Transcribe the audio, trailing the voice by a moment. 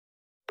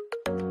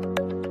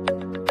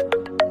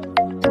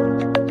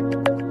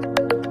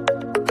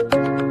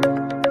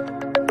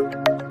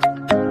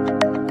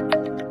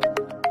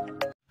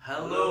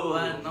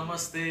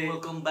नमस्ते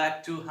welcome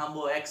back to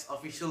हाम्रो x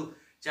official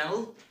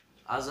channel.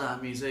 आज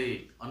हामी चाहिँ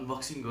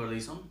अनबक्सिङ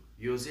गर्दैछौँ।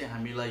 यो चाहिँ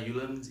हामीलाई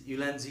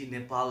युलान्जी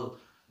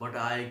नेपालबाट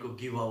आएको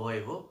गिभ अवे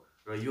हो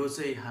र यो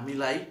चाहिँ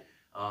हामीलाई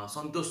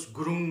सन्तोष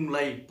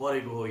गुरुङलाई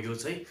परेको हो। यो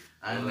चाहिँ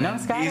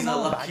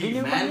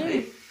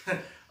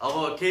अब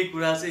केही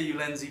कुरा चाहिँ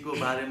युलान्जीको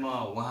बारेमा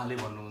उहाँले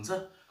भन्नुहुन्छ।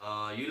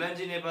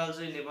 युलान्जी नेपाल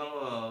चाहिँ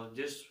नेपालमा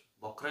जस्ट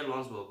भर्खरै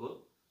लन्च भएको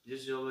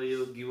जस्ट अब यो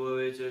गिभ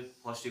अवे चाहिँ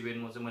फर्स्ट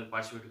इभेन्टमा चाहिँ मैले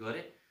पार्टिसिपेट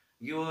गरेँ।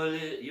 यो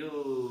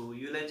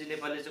युलान्जी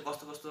नेपालले चाहिँ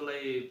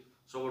कस्तोलाई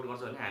सपोर्ट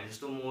गर्छ भने हामी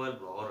जस्तो मोबाइल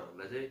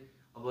भ्लगरहरूलाई चाहिँ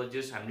अब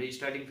जस्ट हामीले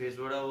स्टार्टिङ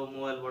फेजबाट अब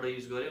मोबाइलबाट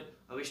युज गऱ्यौँ।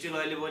 अब स्टिल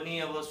अहिले पनि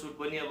अब सुट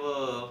पनि अब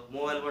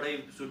मोबाइलबाटै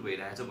सुट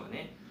भइरहेछ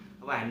भने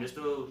अब हामी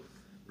जस्तो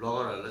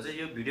भ्लगरहरूलाई चाहिँ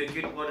यो भिडियो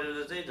किट गरेर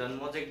चाहिँ झन्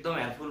म चाहिँ एकदम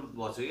हेल्पफुल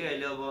भएको छु कि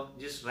अहिले। अब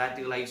जस्ट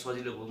रातिको लागि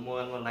सजिलो भयो,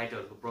 मोबाइलमा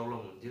लाइटहरूको प्रब्लम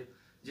हुन्थ्यो।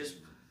 जस्ट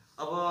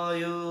अब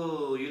यो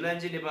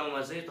युलान्जी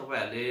नेपालमा चाहिँ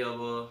तपाईँहरूले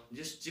अब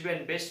जस्ट चिप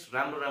एन्ड बेस्ट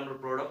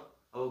राम्रो प्रडक्ट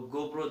अब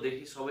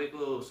गोप्रोदेखि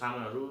सबैको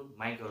सामानहरू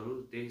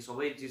माइकहरूदेखि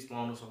सबै चिज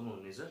पाउन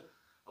सक्नुहुनेछ।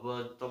 अब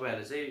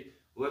तपाईँहरूले चाहिँ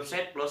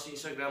वेबसाइट प्लस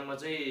इन्स्टाग्राममा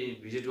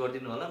चाहिँ भिजिट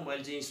गरिदिनु होला।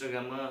 मैले चाहिँ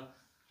इन्स्टाग्राममा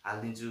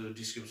हालिदिन्छु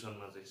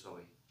डिस्क्रिप्सनमा चाहिँ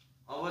सबै।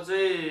 अब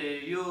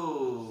चाहिँ यो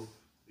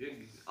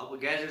अब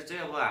ग्याजेट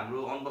चाहिँ अब हाम्रो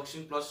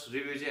अनबक्सिङ प्लस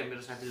रिभ्यू चाहिँ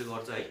मेरो साथीले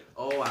गर्छ है।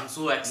 आइम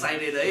सो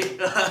एक्साइटेड है।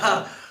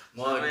 म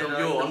एकदम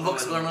यो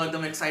अनबक्स गर्न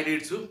एकदम एक्साइटेड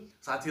छु।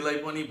 साथीलाई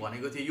पनि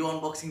भनेको थिएँ यो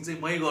अनबक्सिङ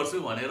चाहिँ मै गर्छु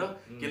भनेर,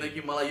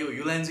 किनकि मलाई यो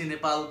युलान्जी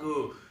नेपालको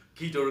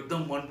किटहरू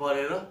एकदम मन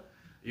परेर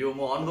यो म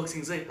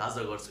अनबक्सिङ चाहिँ आज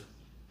गर्छु।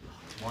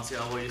 म चाहिँ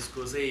अब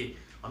यसको चाहिँ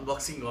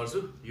अनबक्सिङ गर्छु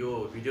यो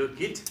video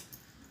kit.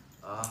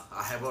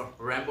 I have a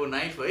ऱ्याम्बो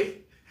knife है।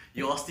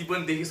 यो अस्ति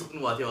पनि देखिसक्नु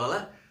भएको थियो होला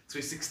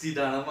 360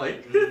 डाँडामा है।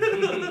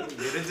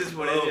 धेरै चिज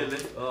पढ्यो यसले।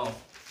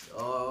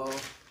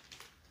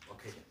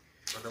 ओके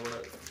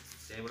कताबाट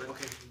त्यहीबाट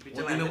ओके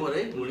दिनु पर्यो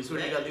है। भुँडी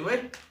सुडी निकालिदिउँ है।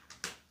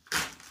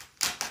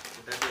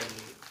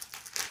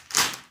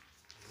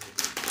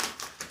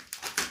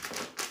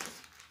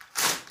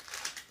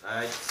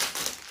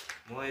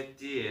 म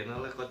यति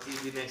हेर्नलाई कति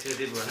दिन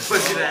एक्साइटेड भएर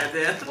बसिरहेको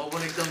थिएँ। म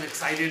पनि एकदम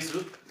एक्साइटेड छु।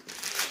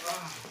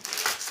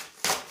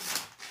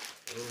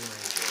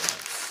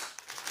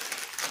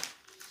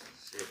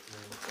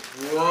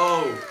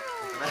 वाउ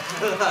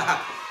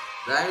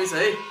दामी छ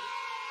है,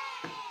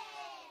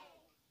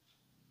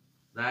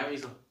 दामी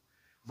छ।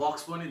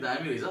 बक्स पनि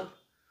दामी रहेछ।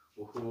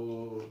 ओहो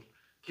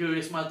के हो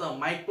यसमा त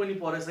माइक पनि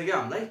परेछ क्या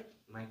हामीलाई।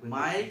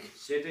 माइक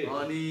सेटै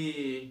अनि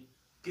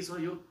के छ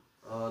यो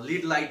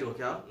लीड लाइट हो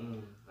क्या?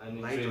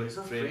 लाइट रहेछ।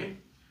 Frame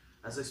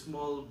as a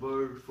small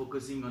bird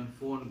focusing on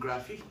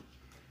फोनग्राफी।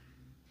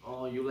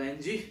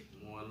 युलान्जी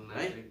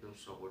मोबाइललाई एकदम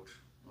सपोर्ट।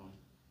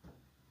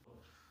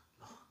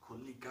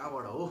 खोल्ने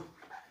कहाँबाट हो?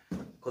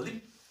 खोल्दिम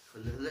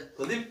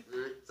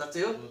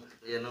साँच्चै हो?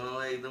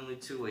 हेर्नलाई एकदम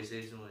इच्छुक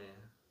भइसकेको छु म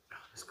यहाँ।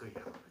 यसको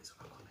यहाँबाट रहेछ,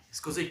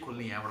 यसको चाहिँ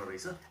खोल्ने यहाँबाट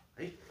रहेछ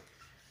है।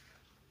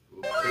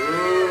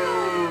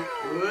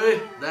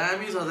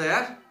 दामी छ त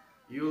यार।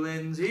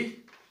 युलान्जी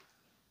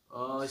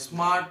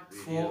स्मार्ट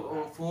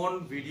फोन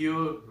भिडियो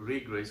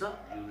रिग रहेछ।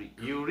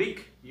 युरिक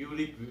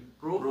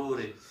प्रो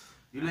रे।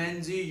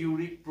 युलान्जी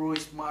uric pro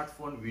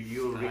smartphone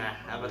video rig.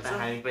 अब त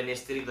हामी पनि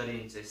यस्तै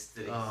गरिन्छ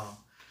यस्तै।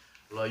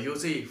 ल यो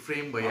चाहिँ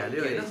फ्रेम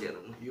भइहाल्यो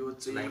होइन। यो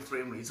चाहिँ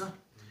फ्रेम रहेछ।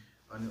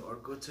 अनि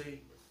अर्को चाहिँ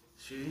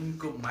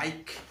सेयरिङको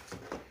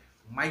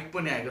माइक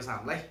पनि आएको छ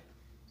हामीलाई।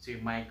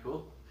 चाहिँ माइक हो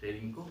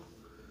सेयरिङको।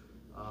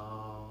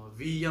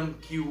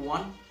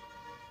 VMQ1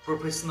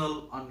 professional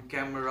on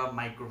camera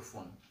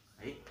microphone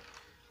है।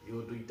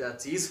 यो दुईटा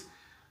चिज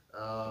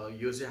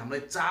यो चाहिँ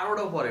हामीलाई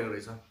 4वटा परेको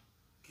रहेछ।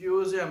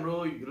 यो चाहिँ हाम्रो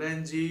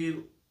युलान्जी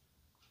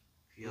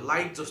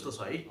लाइट जस्तो छ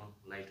है।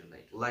 लाइट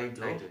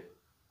हो।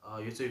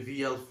 यो चाहिँ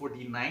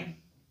VL49।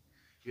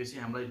 यो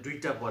चाहिँ हामीलाई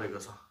 2टा परेको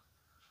छ।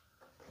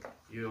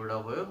 यो एउटा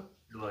भयो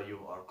र यो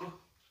अर्को।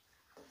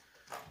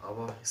 अब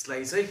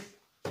यसलाई चाहिँ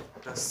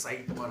एउटा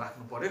साइडमा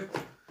राख्नु पर्यो।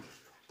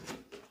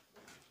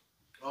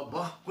 अब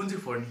कुन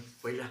चाहिँ फोड्ने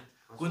पहिला,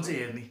 कुन चाहिँ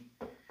हेर्ने?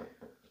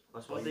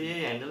 यही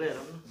ह्यान्डल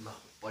हेरौँ न। ल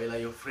पहिला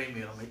यो फ्रेम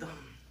हेरौँ है त।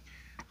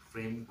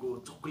 फ्रेमको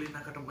चक्कुले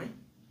नकाटौँ है।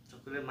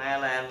 चक्कुले माया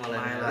लाग्यो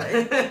मलाई।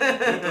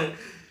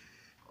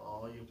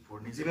 यो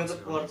फोड्ने चाहिँ त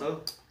पर्छ हौ।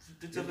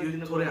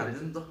 थोरै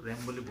हालिदिनु नि त,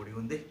 ऱ्याम्बोले भुँडी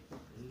हुन्थे।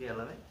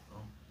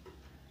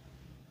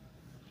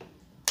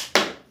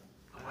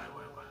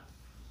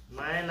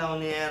 माया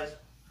लाउने यार।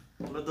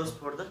 ल दोष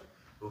फोड्दा।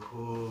 ओहो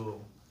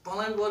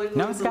तँलाई गरेको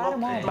नमस्कार,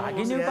 म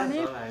भागिनी पनि।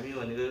 हामी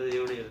भनेको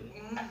एउटै हो नि।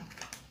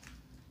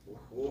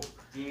 ओहो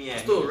तिमी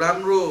यस्तो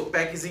राम्रो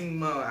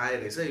प्याकेजिङमा आयो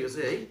रहेछ यो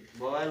चाहिँ है।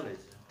 बवाल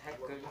रहेछ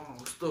ठ्याक्कै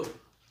कस्तो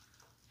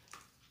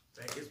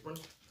प्याकेज पनि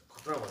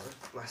खतरा भन्छ।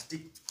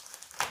 प्लास्टिक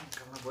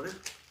निकाल्नु पर्यो।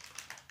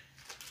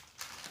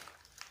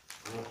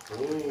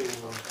 ओहो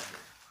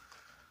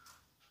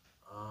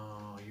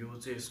यो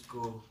चाहिँ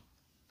यसको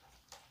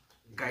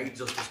गाइड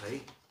जस्तो छ है।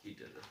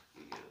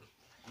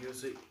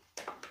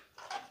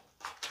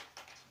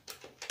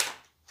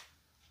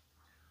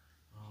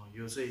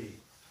 यो चाहिँ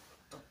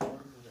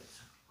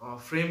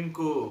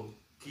फ्रेमको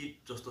किट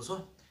जस्तो छ।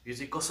 यो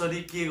चाहिँ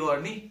कसरी के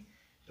गर्ने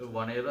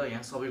भनेर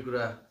यहाँ सबै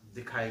कुरा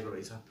देखाएको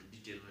रहेछ।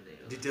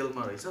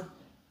 डिटेलमा रहेछ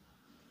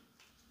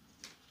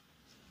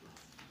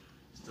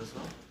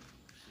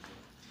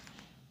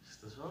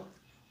यस्तो छ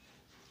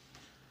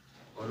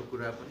अरु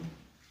कुरा पनि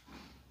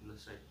ल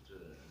साइड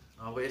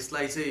अब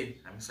यसलाई चाहिँ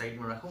हामी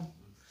साइडमा राखौँ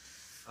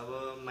अब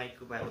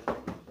माइकको पालो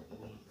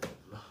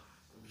ल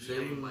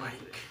माइक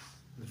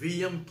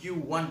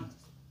VMQ1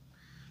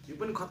 यो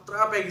पनि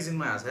खतरा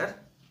प्याकेजिङमा आछ यार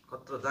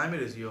खतरा दामी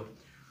रहेछ यो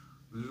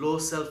लो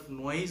सेल्फ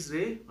नोइज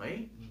रे है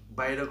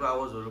बाहिरको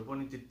आवाजहरू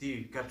पनि त्यति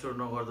क्याप्चर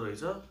नगर्दो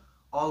रहेछ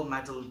अल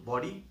मेटल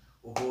बडी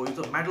ओहो यो त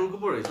मेटलको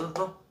पो रहेछ त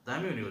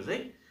दामी हुने हो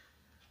चाहिँ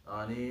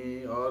अनि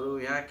अरु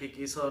यहाँ के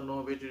छ नो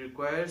ब्याट्री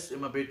रिक्वायर्स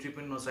यसमा ब्याट्री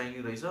पनि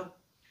नचाहिने रहेछ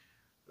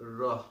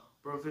र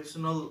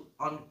प्रोफेसनल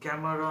अन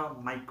क्यामेरा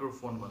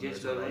माइक्रोफोन भन्ने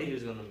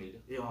युज गर्न मिल्यो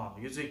ए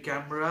यो चाहिँ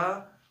क्यामेरा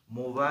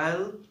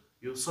मोबाइल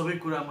यो सबै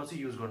कुरामा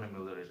चाहिँ युज गर्न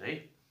मिल्दो रहेछ है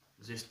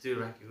यस्तै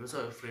राखेको छ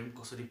फ्रेम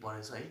कसरी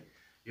परेछ है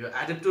यो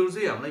एडेप्टर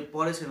चाहिँ हामीलाई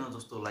परे छैन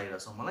जस्तो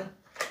लागिरहेछ मलाई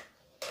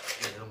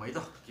हेरौँ है त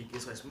के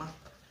छ यसमा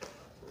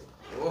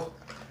ओहो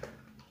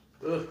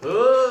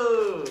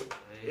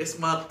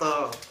यसमा त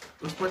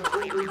उसमा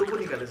उल्टो पो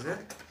निकालेछ यार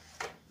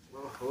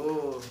ओहो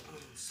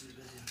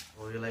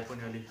हो यसलाई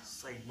पनि अलि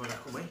साइडमा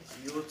राखौँ है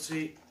यो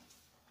चाहिँ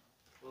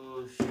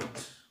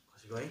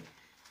खसेको है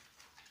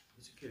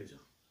यो चाहिँ के रहेछ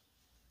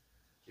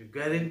यो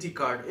ग्यारेन्टी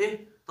कार्ड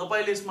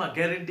तपाईले यसमा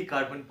ग्यारेन्टी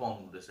कार्ड पनि पाउनु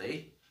हुँदैछ है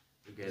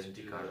यो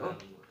ग्यारेन्टी कार्ड हो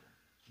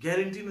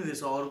ग्यारेन्टी नै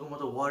दिएछ अरूकोमा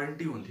त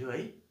वारेन्टी हुन्थ्यो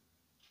है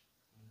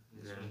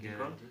ग्यारेन्टी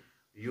कार्ड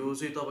यो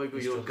चाहिँ तपाईको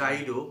यो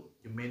गाइड हो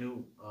यो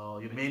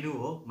मेनु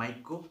हो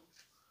माइकको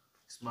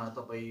यसमा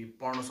तपाई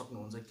पढ्न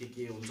सक्नुहुन्छ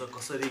के हुन्छ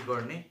कसरी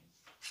गर्ने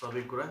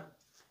सबै कुरा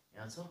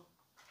यहाँ छ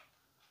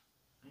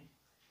है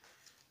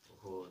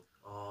ओहो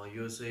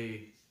यो चाहिँ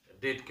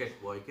डेड क्याट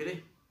भयो के रे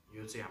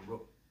यो चाहिँ हाम्रो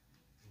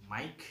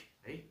माइक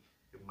है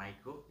यो माइक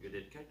हो यो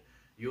डेड क्याट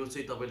यो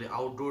चाहिँ तपाईले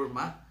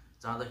आउटडोरमा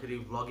जाँदाखेरि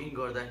भ्लगिङ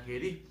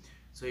गर्दाखेरि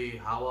चाहिँ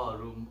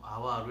हावाहरू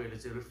यसले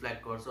चाहिँ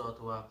रिफ्लेक्ट गर्छ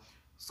अथवा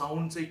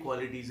साउन्ड चाहिँ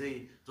क्वालिटी चाहिँ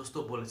जस्तो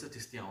बोलेछ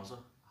त्यस्तै आउँछ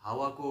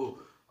हावाको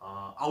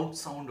आउट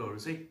साउन्डहरू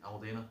चाहिँ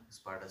आउँदैन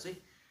यसबाट चाहिँ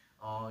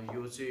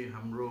यो चाहिँ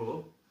हाम्रो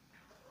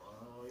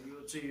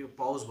यो चाहिँ यो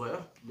पाउज भयो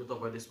यो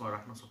तपाईले यसमा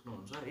राख्न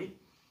सक्नुहुन्छ है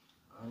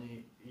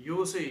अनि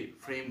यो चाहिँ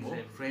फ्रेम हो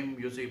फ्रेम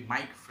यो चाहिँ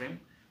माइक फ्रेम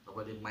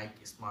तपाईले माइक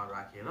यसमा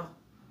राखेर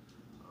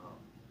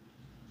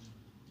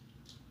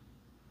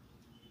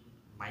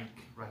माइक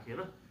राखेर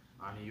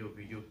अनि यो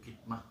भिडियो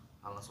किटमा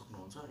हाल्न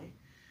सक्नुहुन्छ है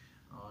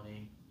अनि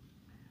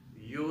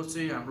यो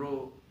चाहिँ हाम्रो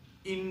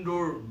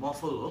इन्डोर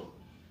मफल हो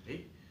है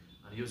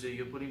अनि यो चाहिँ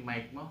यो पनि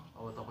माइकमा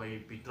अब तपाईँ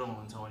भित्र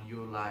हुनुहुन्छ भने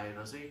यो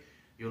लाएर चाहिँ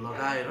यो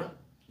लगाएर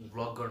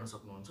भ्लग गर्न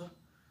सक्नुहुन्छ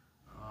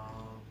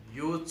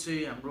यो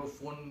चाहिँ हाम्रो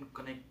फोन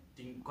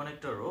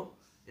कनेक्टर हो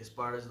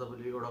यसबाट चाहिँ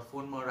तपाईँले एउटा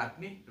फोनमा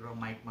राख्ने र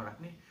माइकमा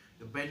राख्ने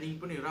यो बेन्डिङ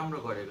पनि राम्रो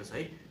गरेको छ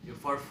है यो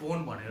फर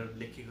फोन भनेर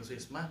लेखेको छ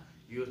यसमा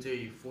यो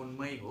चाहिँ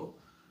फोनमै हो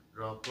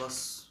र प्लस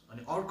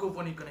अनि अर्को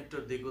पनि कनेक्टर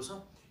दिएको छ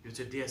यो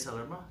चाहिँ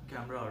DSLR-मा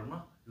क्यामेराहरुमा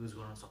युज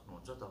गर्न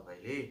सक्नुहुन्छ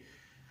तपाईले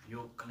यो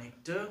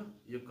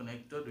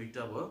कनेक्टर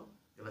दुईटा भयो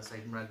यसलाई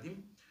साइडमा राख्दिम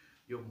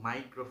यो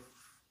माइक र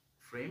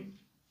फ्रेम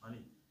अनि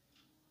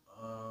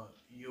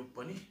यो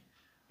पनि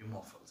यो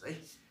मफल्स है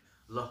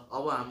ल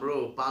अब हाम्रो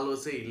पालो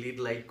चाहिँ लिड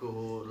लाइटको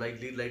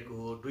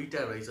हो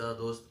दुईटा रहेछ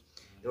दोस्त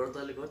एउटा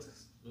तले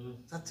गर्छस्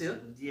साच्चै हो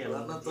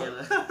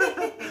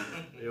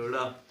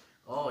एउटा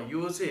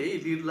यो चाहिँ है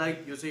लिड लाइट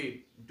यो चाहिँ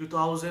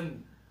 2000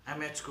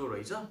 mAh को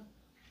रहेछ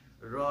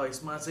र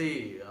यसमा चाहिँ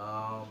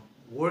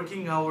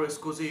वर्किङ आवर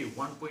यसको चाहिँ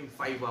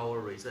 1.5 आवर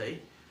रहेछ है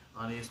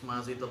अनि यसमा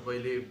चाहिँ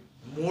तपाईले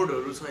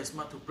मोडहरु छ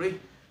यसमा थुप्रै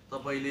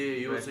तपाईले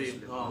यो चाहिँ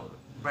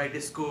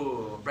ब्राइटनेसको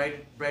ब्राइट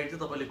चाहिँ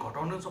तपाईले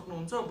घटाउन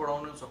सक्नुहुन्छ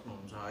बढाउन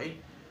सक्नुहुन्छ है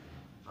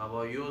अब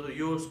यो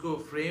यसको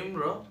फ्रेम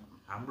र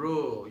हाम्रो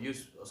यो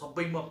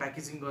सबैमा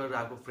प्याकेजिङ गरेर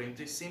आएको फ्रेम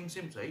चाहिँ सेम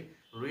छ है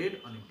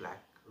रेड अनि ब्ल्याक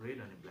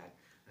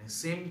अनि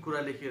सेम कुरा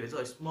लेखिएको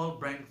रहेछ small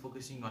brand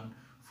focusing on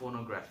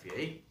phonography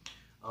है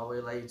अब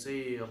यसलाई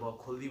चाहिँ अब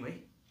खोल्दिम है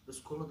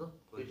जस खोल्नु त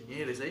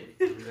यही रहेछ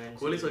है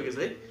खोलिसकेछ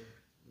है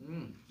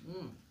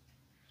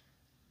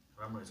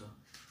राम्रो रहेछ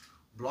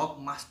ब्लक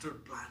मास्टर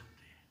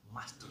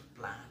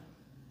प्लान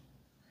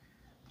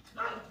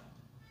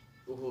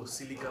ओहो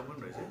सिलिका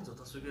पनि रहेछ है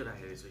जतासुकै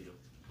राखेको रहेछ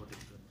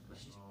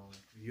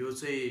यो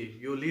चाहिँ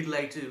यो लिड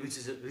लाइट चाहिँ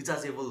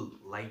रिचार्जेबल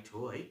लाइट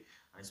हो है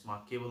यसमा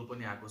केबल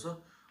पनि आएको छ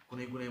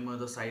कुनैमा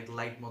त साइड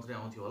लाइट मात्रै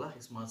आउँथ्यो होला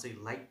यसमा चाहिँ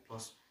लाइट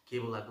प्लस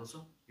केबल आएको छ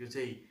यो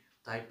चाहिँ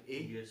टाइप ए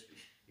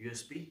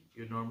USB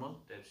यो नर्मल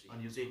टाइप सी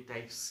अनि यो चाहिँ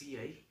टाइप सी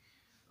है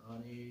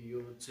अनि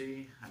यो चाहिँ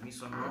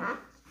हामीसँग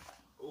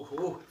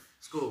ओहो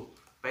यसको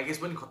प्याकेज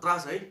पनि खतरा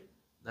छ है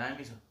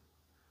दामी छ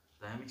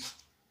दामी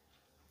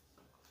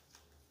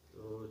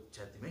यो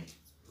च्यातिम है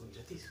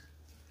च्यातिस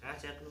कहाँ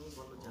च्यात्नु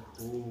बल्ल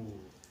च्यात्नु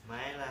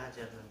माया ला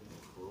च्यात्नु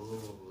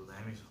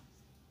दामी छ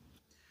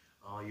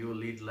यो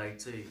लिड लाइट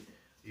चाहिँ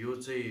यो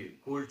चाहिँ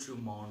कोल्ड टु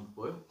माउन्ट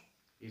भयो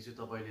यो चाहिँ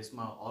तपाईले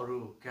यसमा अरु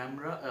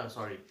क्यामेरा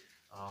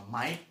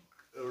माइक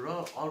र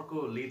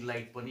अर्को लिड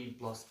लाइट पनि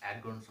प्लस एड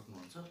गर्न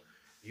सक्नुहुन्छ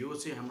यो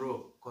चाहिँ हाम्रो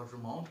क्वार्टर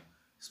माउन्ट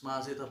यसमा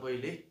चाहिँ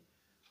तपाईले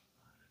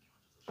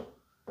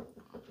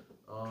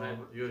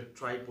यो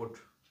ट्राइपोड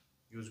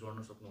युज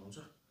गर्न सक्नुहुन्छ,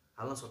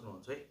 हाल्न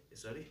सक्नुहुन्छ है।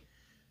 यसरी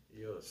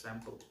यो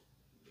स्याम्पल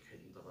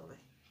देखाइदिउँ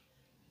तपाईँलाई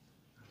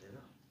हालेर।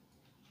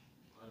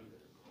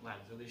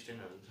 हामीसँग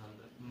स्ट्यान्डहरू छ नि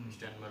त,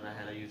 स्ट्यान्डमा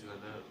राखेर युज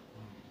गर्दा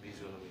युज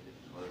गर्न मिल्छ।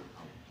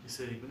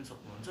 यसरी पनि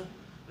सक्नुहुन्छ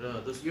र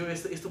यो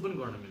यस्तो पनि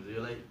गर्न मिल्छ।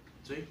 यसलाई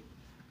चाहिँ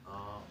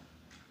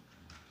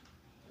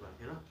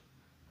राखेर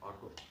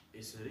अर्को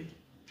यसरी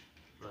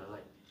र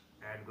यसलाई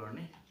एड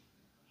गर्ने,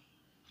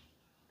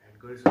 एड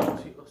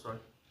गरिसकेपछि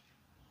सरी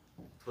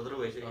थोत्रो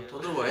भइसक्यो,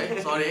 थोत्रो भयो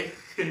है, सरी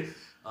है।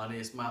 अनि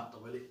यसमा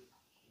तपाईँले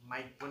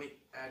माइक पनि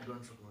एड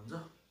गर्न सक्नुहुन्छ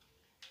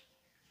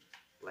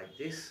लाइक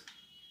दिस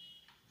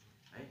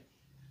है।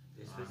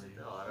 त्यसपछि त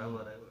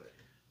हराभरा भयो।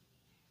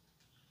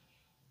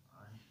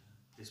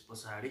 त्यस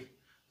पछाडि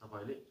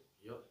तपाईँले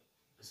यो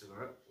यसो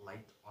गरेर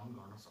लाइट अन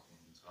गर्न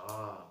सक्नुहुन्छ।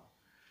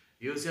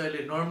 यो चाहिँ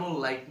अहिले नर्मल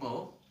लाइटमा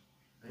हो,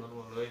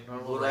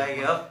 नर्मल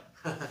लाग्यो।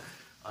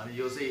 अनि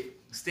यो चाहिँ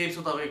स्टेप छ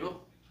तपाईँको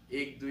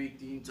 1 2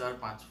 3 4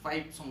 5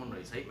 5 सम्म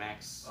रहेछ है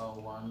म्याक्स।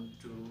 1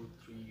 2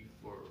 3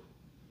 4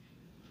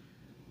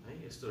 है,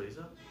 यस्तो रहेछ।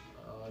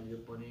 यो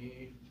पनि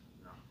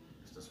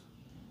यस्तो छ,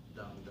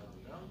 down down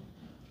down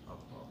up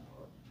up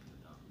up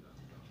down down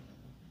down.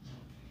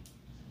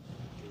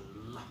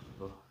 ल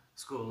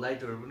यसको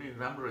लाइटहरू पनि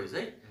राम्रो रहेछ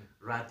है।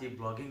 राति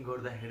ब्लगिङ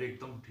गर्दाखेरि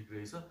एकदम ठिक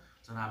रहेछ।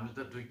 झन् हामीले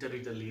त दुईटा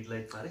लिड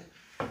लाइट पारे।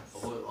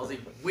 अब अझै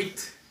विथ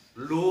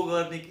लो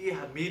गर्ने कि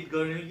मिड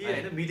गर्ने कि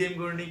होइन, मिडियम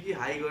गर्ने कि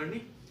हाई गर्ने,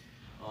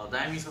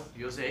 दामी छ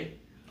यो चाहिँ है।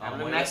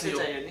 हाम्रो म्याक्स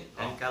चाहियो नि,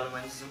 हामी कालो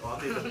मानिस छौँ।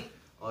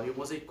 यो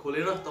म चाहिँ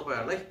खोलेर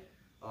तपाईँहरूलाई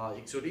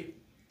एकचोटि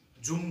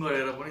जुम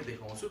गरेर पनि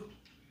देखाउँछु।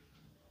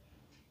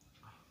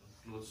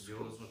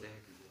 क्लोजमा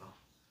देखाइदिनु।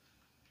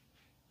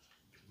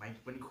 माइक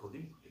पनि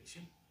खोलिदिउँ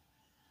एकछिन,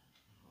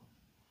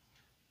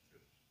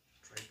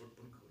 ट्राइपोड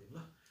पनि खोलिदिउँ ल।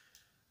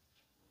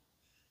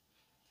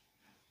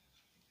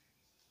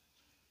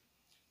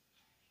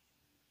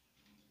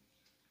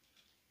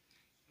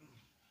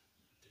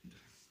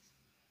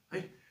 है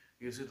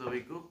यो चाहिँ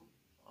तपाईँको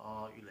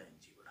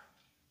युलान्जीबाट।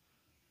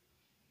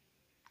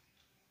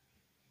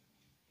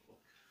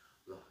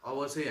 ल अब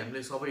चाहिँ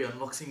हामीले सबै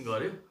अनबक्सिङ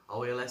गऱ्यो। अब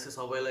यसलाई चाहिँ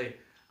सबैलाई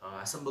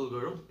एसेम्बल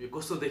गरौँ, यो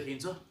कस्तो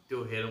देखिन्छ त्यो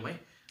हेरौँ है।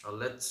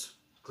 Let's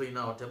clean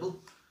our table.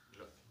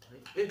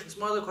 ए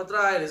यसमा त खतरा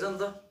आयो रहेछ नि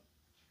त।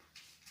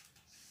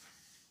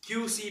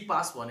 QC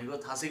पास भनेको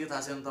थाहा छ कि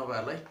थाहा छैन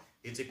तपाईँहरूलाई?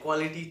 यो चाहिँ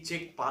क्वालिटी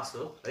चेक पास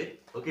हो है,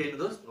 हो कि होइन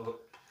दोस्त? हो।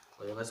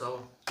 यसलाई चाहिँ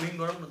अब क्लिन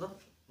गरौँ न त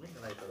है,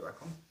 यसलाई त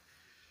राखौँ,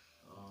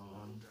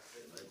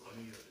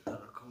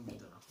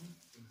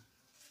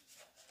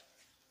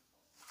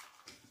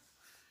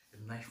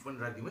 नाइफ पनि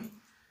राखिदिउँ है।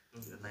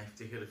 यो नाइफ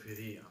देखेर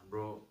फेरि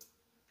हाम्रो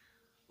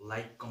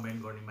लाइक कमेन्ट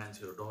गर्ने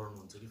मान्छेहरू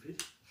डराउनुहुन्छ कि फेरि।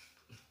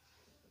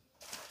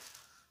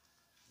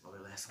 अब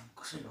यसलाई यसमा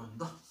कसरी गर्नु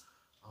त?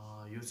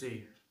 यो चाहिँ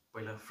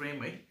पहिला फ्रेम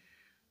है,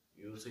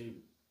 यो चाहिँ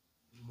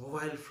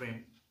मोबाइल फ्रेम।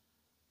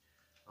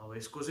 अब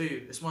यसको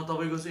चाहिँ यसमा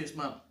तपाईँको चाहिँ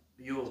यसमा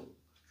यो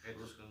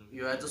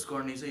एडजस्ट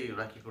गर्ने चाहिँ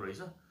राखेको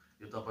रहेछ।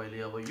 यो तपाईँले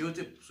अब यो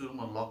चाहिँ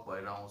सुरुमा लक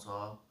भएर आउँछ,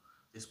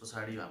 त्यस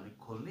पछाडि हामीले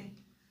खोल्ने,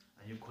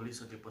 यो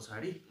खोलिसके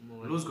पछाडि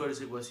लुज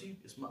गरिसकेपछि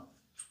यसमा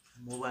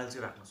मोबाइल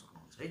चाहिँ राख्न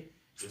सक्नुहुन्छ है।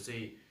 यो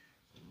चाहिँ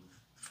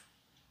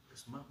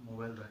यसमा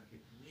मोबाइल राख्ने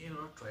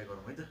र ट्राई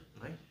गरौँ है त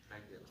है।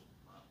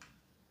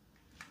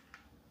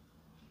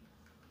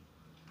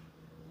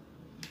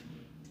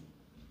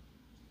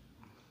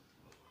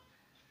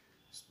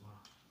 यसमा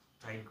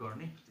टाइट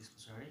गर्ने, त्यस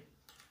पछाडि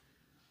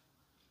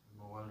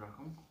मोबाइल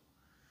राखौँ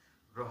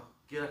र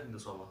के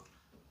राखिदिनुहोस्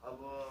अब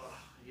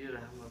यो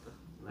राख्नु त।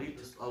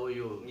 अब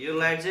यो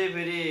लाइट चाहिँ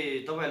फेरि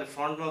तपाईँहरूले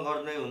फ्रन्टमा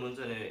गर्दै हुनुहुन्छ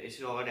भने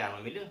यसरी अगाडि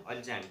हाल्न मिल्यो।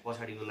 अहिले चाहिँ हामी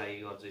पछाडिको लागि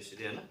गर्छ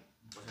यसरी होइन,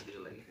 पछाडिको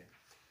लागि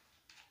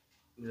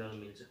मिलाउनु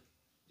मिल्छ।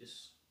 जस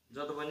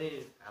जता पनि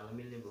हाल्न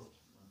मिल्ने भयो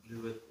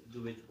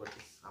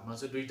दुवैपट्टि। हाम्रो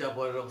चाहिँ दुईटा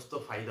परेर कस्तो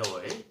फाइदा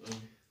भयो है।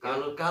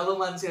 कालो कालो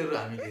मान्छेहरू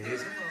हामी धेरै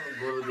छ,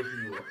 गोरो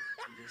देखिनु भयो।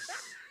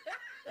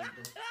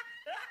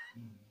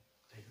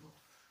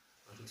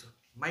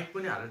 माइक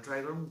पनि हालेर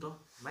ट्राई गरौँ नि त।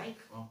 Mic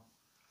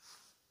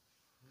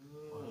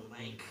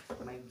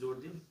mic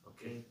जोडिदिउँ।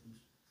 ओके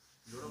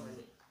जोडौँ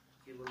अहिले।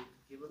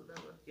 केबल त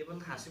अब केबल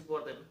खासै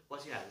पर्दैन,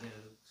 पछि हाल्ने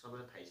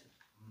सबैलाई थाहै छ।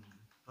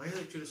 होइन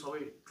एक्चुअली सबै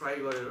ट्राई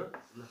गरेर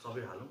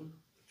सबै हालौँ,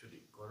 एकचोटि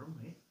गरौँ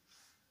है।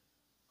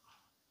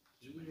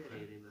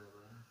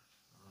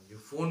 यो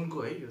फोनको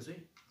है, यो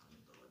चाहिँ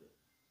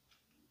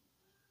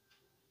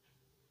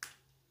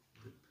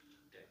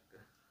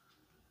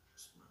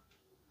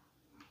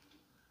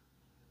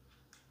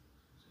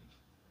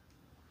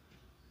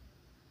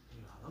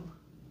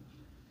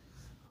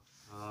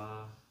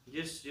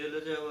यस यसले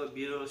चाहिँ अब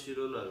बिरुवा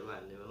सिरुवाहरू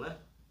हाल्ने बेला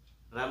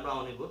राम्रो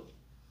आउने भयो।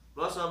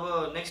 प्लस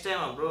अब नेक्स्ट टाइम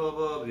हाम्रो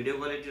अब भिडियो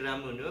क्वालिटी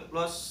राम्रो हुने हो।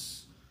 प्लस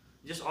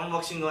जस्ट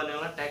अनबक्सिङ गर्ने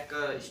बेला ट्यागका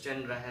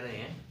स्ट्यान्ड राखेर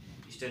यहाँ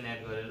स्ट्यान्ड एड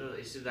गरेर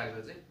यसरी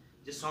राख्दा चाहिँ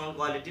जस्ट साउन्ड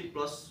क्वालिटी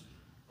प्लस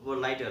अब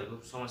लाइटहरूको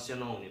समस्या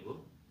नहुने भयो।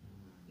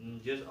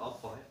 जस्ट अफ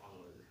भयो अन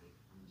गर्दाखेरि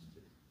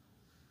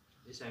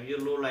जस्ट हामी यो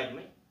लो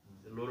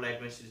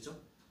लाइटमै यसरी छौँ,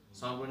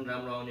 साउन्ड पनि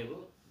राम्रो आउने भयो।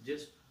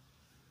 जस्ट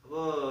अब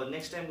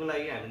नेक्स्ट टाइमको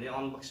लागि हामीले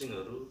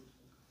अनबक्सिङहरू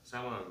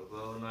सामानहरूको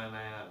नयाँ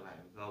नयाँ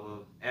अब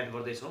एड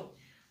गर्दैछौँ।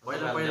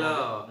 पहिला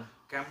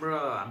क्यामेरा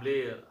हामीले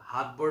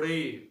हातबाटै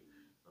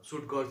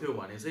सुट गर्थ्यौँ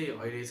भने चाहिँ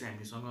अहिले चाहिँ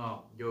हामीसँग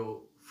यो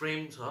फ्रेम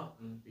छ,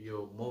 यो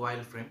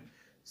मोबाइल फ्रेम।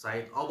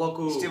 सायद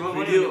अबको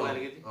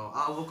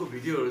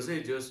भिडियोहरू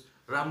चाहिँ जस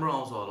राम्रो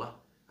आउँछ होला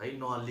है,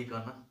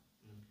 नहल्लिकन।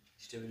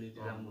 स्टेबिलिटी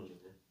राम्रो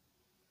हुन्छ,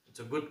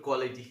 इट्स अ गुड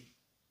क्वालिटी।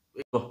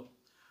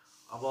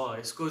 अब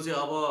यसको चाहिँ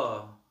अब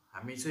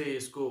हामी चाहिँ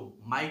यसको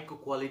माइकको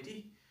क्वालिटी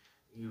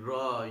र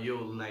यो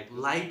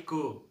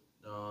लाइटको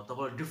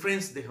तपाईँ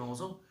डिफ्रेन्स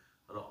देखाउँछौँ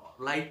र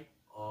लाइट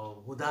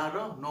हुँदा र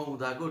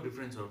नहुँदाको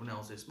डिफ्रेन्सहरू पनि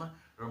आउँछ यसमा,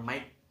 र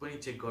माइक पनि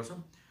चेक गर्छौँ।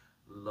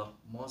 ल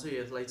म चाहिँ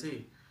यसलाई चाहिँ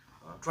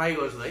ट्राई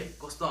गर्छु है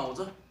कस्तो आउँछ।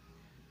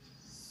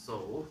 सो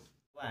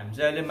हामी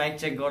चाहिँ अहिले माइक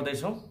चेक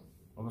गर्दैछौँ।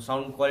 अब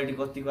साउन्ड क्वालिटी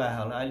कतिको आयो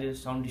होला, अहिले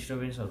साउन्ड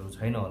डिस्टर्बेन्सहरू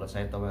छैन होला,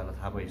 सायद तपाईँहरूलाई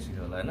थाहा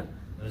भइसक्यो होला होइन।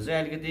 र चाहिँ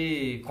अलिकति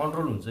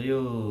कन्ट्रोल हुन्छ यो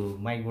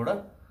माइकबाट।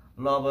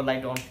 ल अब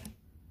लाइट अन,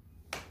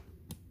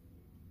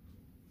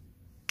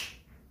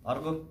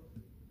 अर्को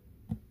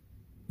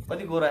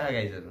कति गोरा आयो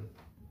गाइजहरू,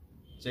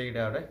 चेक इट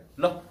आउट है।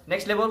 ल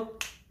नेक्स्ट लेभल,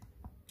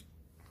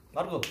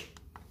 अर्को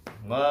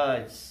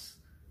बस,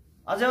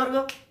 अझै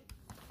अर्को,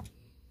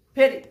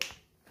 फेरि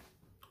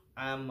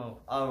आम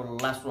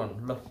लास्ट वान।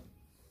 ल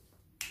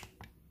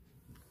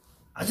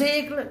अझै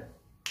एक,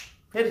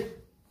 फेरि।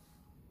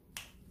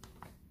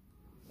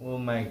 ओ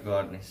माई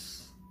गडनेस,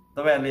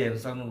 तपाईँहरूले हेर्न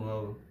सक्नुभयो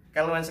अब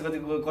कालो मान्छे कति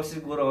कसरी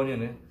गोरो आउने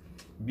भने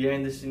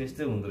बिहाइन्ड द सिन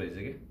यस्तै हुँदो रहेछ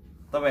कि।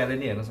 तपाईँहरूले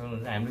नि हेर्न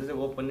सक्नुहुन्छ, हामीले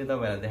चाहिँ ओपनली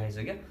तपाईँहरूलाई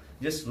देखाइसक्यो।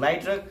 जस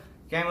लाइट र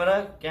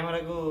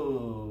क्यामेराको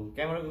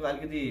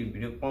अलिकति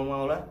भिडियो कम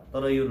आउला,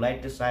 तर यो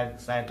लाइटले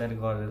सहायताले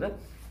गरेर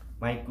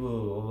माइकको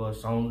अब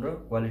साउन्ड र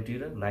क्वालिटी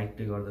र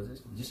लाइटले गर्दा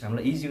चाहिँ जस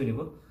हामीलाई इजी हुने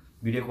भयो,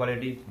 video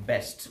quality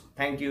best.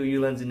 Thank you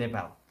युलान्जी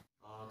Nepal.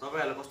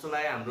 तपाईँहरूलाई कस्तो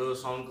लाग्यो हाम्रो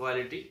साउन्ड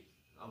क्वालिटी,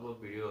 अब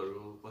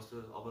भिडियोहरू कस्तो?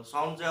 अब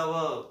साउन्ड चाहिँ अब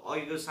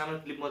अघिको सानो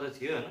क्लिप मात्रै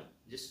थियो होइन,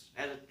 जस्ट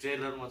एज अ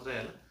ट्रेलर मात्रै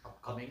होइन,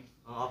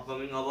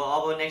 अपकमिङ अब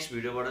नेक्स्ट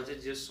भिडियोबाट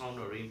चाहिँ जस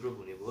साउन्डहरू इम्प्रुभ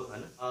हुने भयो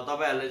होइन।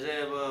 तपाईँहरूले चाहिँ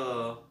अब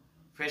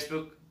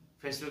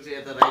फेसबुक चाहिँ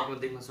यता राइटमा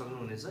देख्न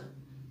सक्नुहुनेछ,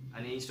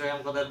 अनि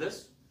इन्स्टाग्राम कता देश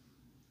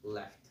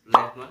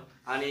लेफ्टमा,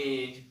 अनि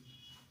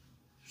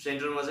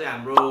सेन्टरमा चाहिँ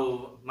हाम्रो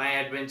माई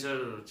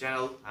एडभेन्चर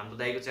च्यानल, हाम्रो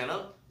दाइको च्यानल।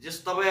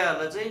 जस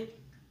तपाईँहरूलाई चाहिँ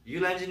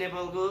युलान्जी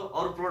नेपालको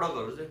अरू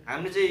प्रडक्टहरू चाहिँ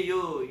हामीले चाहिँ यो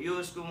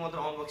यसको मात्र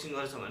अनबक्सिङ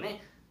गरेछौँ भने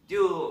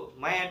त्यो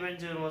माई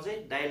एडभेन्चरमा चाहिँ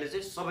दाइले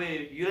चाहिँ सबै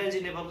युलान्जी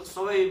नेपालको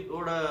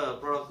सबैवटा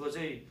प्रडक्टको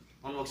चाहिँ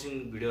अनबक्सिङ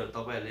भिडियोहरू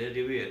तपाईँहरूले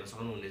रिभ्यू हेर्न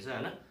सक्नुहुनेछ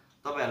होइन।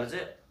 तपाईँहरूले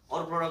चाहिँ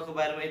अरू प्रडक्टको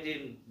बारेमा यदि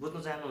बुझ्न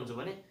चाहनुहुन्छ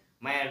भने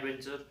माई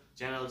एडभेन्चर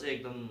च्यानल चाहिँ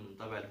एकदम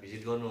तपाईँहरूले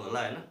भिजिट गर्नु होला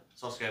होइन।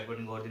 सब्सक्राइब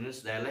पनि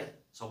गरिदिनुहोस्, दाइलाई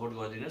सपोर्ट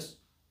गरिदिनुहोस्।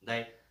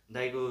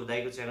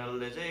 दाइको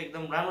च्यानलले चाहिँ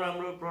एकदम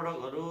राम्रो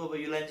प्रडक्टहरू अब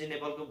युलान्जी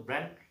नेपालको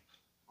ब्रान्ड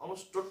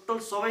अलमोस्ट टोटल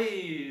सबै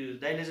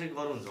दाइले चाहिँ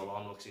गर्नुहुन्छ होला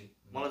अनबक्सिङ,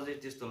 मलाई चाहिँ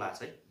त्यस्तो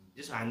लाग्छ है।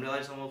 जसो हामीले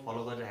अहिलेसम्म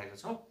फलो गरिरहेका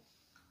छौँ।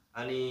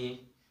 अनि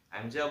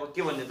हामी चाहिँ अब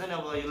के भन्ने त नि,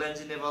 अब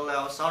युलान्जी नेपाललाई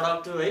अब साउट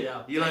आउट टु है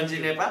युलान्जी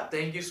Nepal,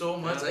 thank you so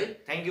much है,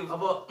 थ्याङ्क यू।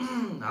 अब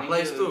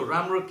हामीलाई यस्तो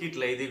राम्रो किट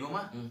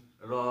ल्याइदिएकोमा,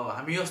 र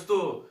हामी यस्तो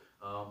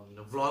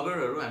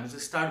भ्लगरहरू हामी चाहिँ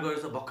स्टार्ट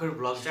गरेछ, भर्खर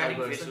भ्लग स्टार्ट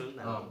गरेछ।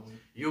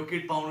 यो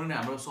किट पाउनु नै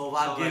हाम्रो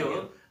सौभाग्य हो।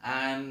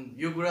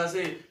 एन्ड यो कुरा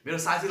चाहिँ मेरो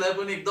साथीलाई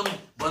पनि एकदम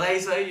बधाई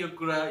छ है, यो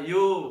कुरा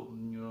यो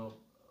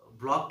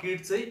भ्लग किट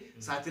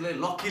चाहिँ साथीलाई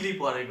लक्कीली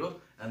परेको।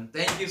 And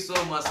thank you so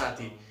much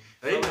साथी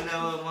है।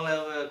 अब मलाई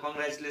अब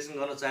कङ्ग्रेचुलेसन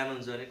गर्न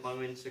चाहनुहुन्छ भने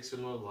कमेन्ट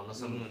सेक्सनमा भन्न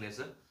सक्नुहुनेछ।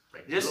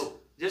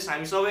 जस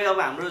हामी सबै अब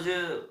हाम्रो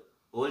चाहिँ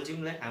होल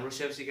टिमलाई, हाम्रो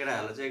सेफ्सी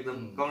केटाहरूलाई चाहिँ एकदम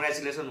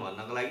कङ्ग्रेचुलेसन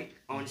भन्नको लागि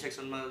कमेन्ट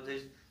सेक्सनमा चाहिँ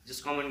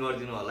जस्ट कमेन्ट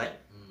गरिदिनु होला है,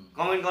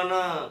 कमेन्ट गर्न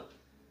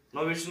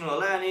नबिर्सनु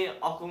होला। अनि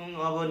अपकमिङ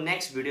अब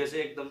नेक्स्ट भिडियो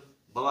चाहिँ एकदम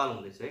बवाल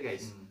हुँदैछ है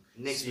गाइस।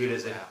 नेक्स्ट भिडियो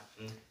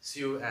चाहिँ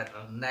see you at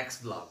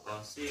next vlog.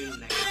 See you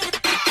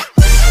next